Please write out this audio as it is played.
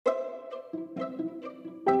Good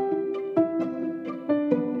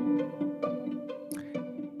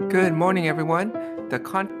morning, everyone. The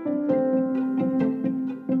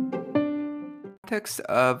context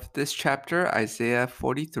of this chapter, Isaiah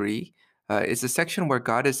 43, is a section where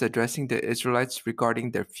God is addressing the Israelites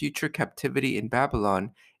regarding their future captivity in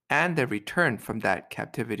Babylon and their return from that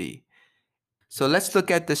captivity. So let's look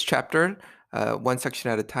at this chapter one section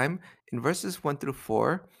at a time. In verses 1 through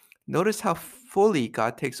 4, notice how fully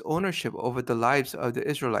God takes ownership over the lives of the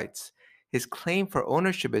Israelites. His claim for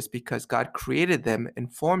ownership is because God created them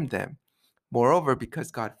and formed them. Moreover,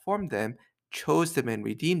 because God formed them, chose them, and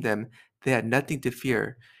redeemed them, they had nothing to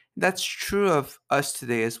fear. That's true of us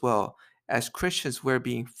today as well. As Christians, we're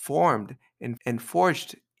being formed and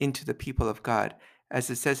forged into the people of God. As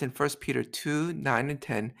it says in 1 Peter 2, 9 and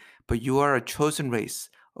 10, but you are a chosen race,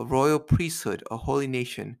 a royal priesthood, a holy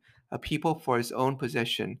nation, a people for his own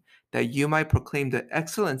possession, that you might proclaim the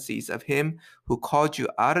excellencies of him who called you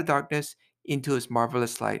out of darkness into his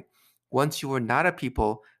marvelous light. Once you were not a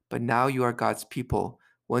people, but now you are God's people.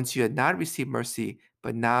 Once you had not received mercy,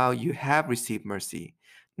 but now you have received mercy.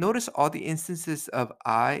 Notice all the instances of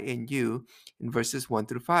I and you in verses 1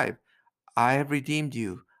 through 5. I have redeemed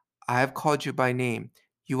you. I have called you by name.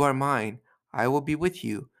 You are mine. I will be with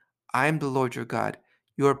you. I am the Lord your God.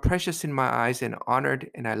 You are precious in my eyes and honored,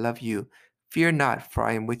 and I love you. Fear not, for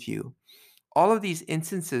I am with you. All of these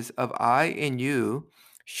instances of I and you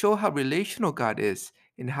show how relational God is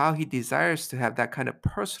and how he desires to have that kind of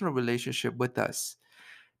personal relationship with us.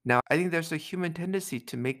 Now, I think there's a human tendency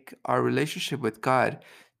to make our relationship with God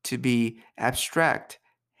to be abstract,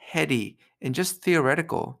 heady, and just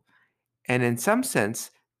theoretical. And in some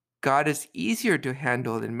sense, God is easier to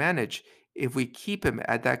handle and manage if we keep him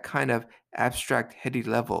at that kind of abstract, heady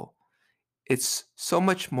level. It's so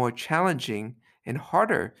much more challenging and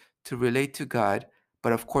harder to relate to God,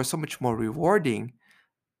 but of course, so much more rewarding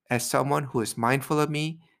as someone who is mindful of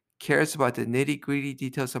me, cares about the nitty-gritty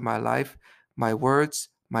details of my life, my words,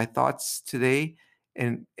 my thoughts today,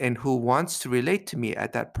 and who wants to relate to me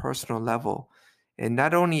at that personal level. And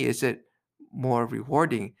not only is it more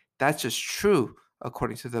rewarding, that's just true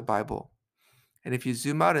according to the Bible. And if you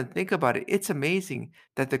zoom out and think about it, it's amazing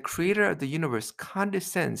that the creator of the universe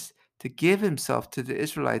condescends to give himself to the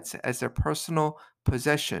Israelites as their personal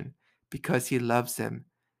possession because he loves them,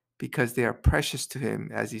 because they are precious to him,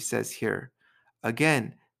 as he says here.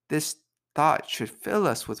 Again, this thought should fill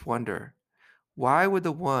us with wonder. Why would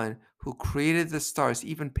the one who created the stars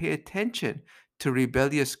even pay attention to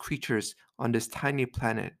rebellious creatures on this tiny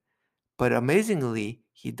planet? But amazingly,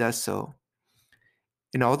 he does so.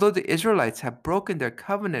 And although the Israelites have broken their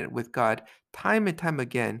covenant with God time and time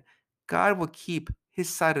again, God will keep his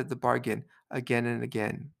side of the bargain again and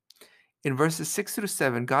again. In verses 6 through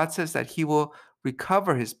 7, God says that he will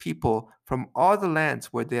recover his people from all the lands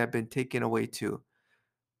where they have been taken away to.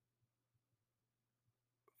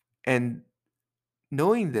 And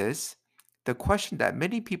knowing this, the question that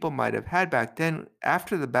many people might have had back then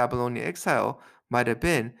after the Babylonian exile might have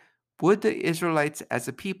been, would the Israelites as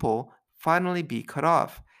a people finally be cut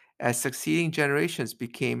off as succeeding generations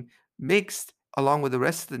became mixed along with the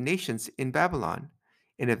rest of the nations in Babylon?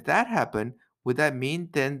 And if that happened, would that mean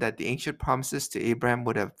then that the ancient promises to Abraham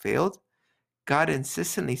would have failed? God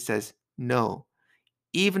insistently says no.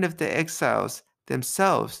 Even if the exiles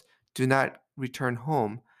themselves do not return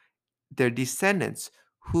home, their descendants,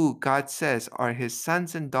 who God says are his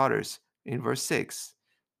sons and daughters in verse 6,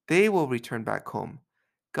 they will return back home.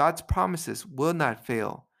 God's promises will not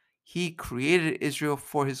fail. He created Israel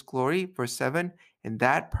for his glory, verse 7, and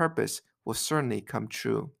that purpose will certainly come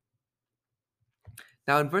true.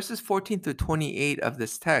 Now, in verses 14 through 28 of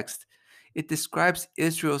this text, it describes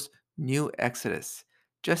Israel's new exodus.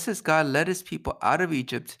 Just as God led his people out of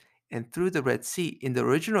Egypt and through the Red Sea in the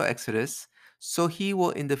original Exodus, so he will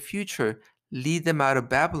in the future lead them out of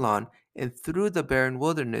Babylon and through the barren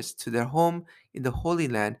wilderness to their home in the Holy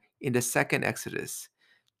Land in the second Exodus.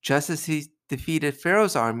 Just as he defeated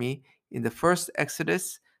Pharaoh's army in the first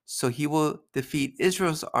Exodus, so he will defeat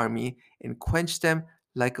Israel's army and quench them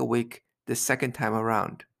like a wick the second time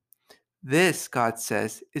around. This, God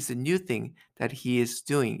says, is a new thing that he is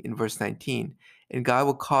doing in verse 19. And God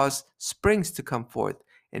will cause springs to come forth,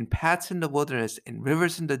 and paths in the wilderness, and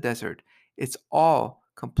rivers in the desert. It's all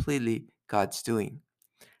completely God's doing.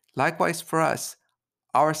 Likewise for us,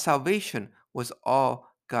 our salvation was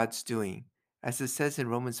all God's doing. As it says in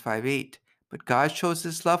Romans 5:8, but God shows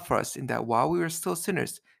his love for us in that while we were still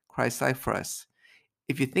sinners, Christ died for us.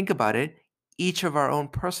 If you think about it, each of our own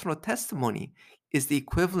personal testimony is the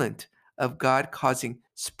equivalent of God causing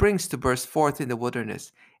springs to burst forth in the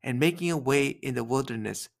wilderness and making a way in the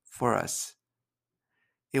wilderness for us.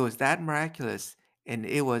 It was that miraculous, and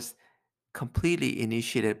it was completely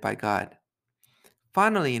initiated by God.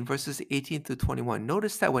 Finally, in verses 18 through 21,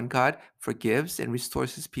 notice that when God forgives and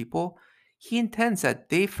restores his people, he intends that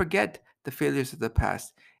they forget the failures of the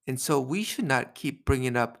past. And so we should not keep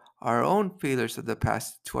bringing up our own failures of the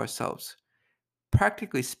past to ourselves.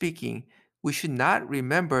 Practically speaking, we should not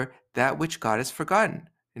remember that which God has forgotten.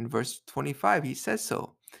 In verse 25, he says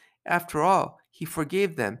so. After all, he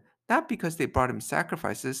forgave them, not because they brought him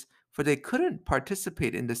sacrifices, for they couldn't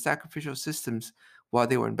participate in the sacrificial systems while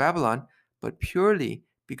they were in Babylon, but purely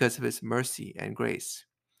because of his mercy and grace.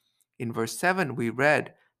 In verse 7, we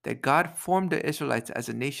read that God formed the Israelites as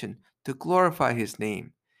a nation to glorify his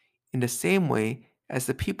name. In the same way, as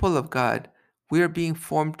the people of God, we are being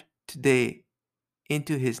formed today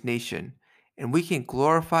into his nation, and we can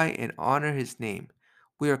glorify and honor his name.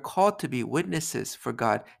 We are called to be witnesses for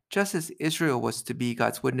God, just as Israel was to be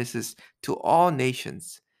God's witnesses to all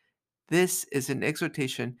nations. This is an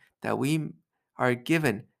exhortation that we are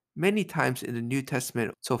given many times in the New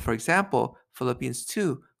Testament. So, for example, Philippians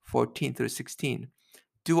 2:14 through 16.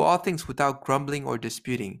 Do all things without grumbling or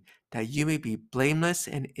disputing, that you may be blameless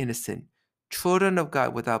and innocent, children of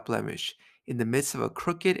God without blemish, in the midst of a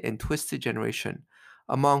crooked and twisted generation,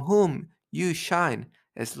 among whom you shine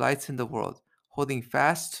as lights in the world, holding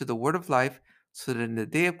fast to the word of life, so that in the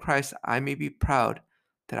day of Christ I may be proud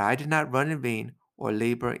that I did not run in vain or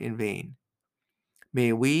labor in vain.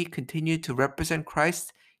 May we continue to represent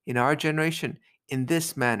Christ in our generation in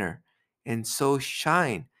this manner, and so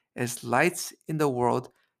shine as lights in the world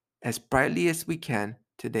as brightly as we can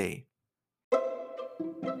today.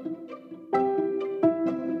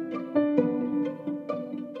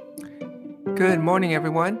 Good morning,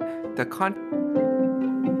 everyone. The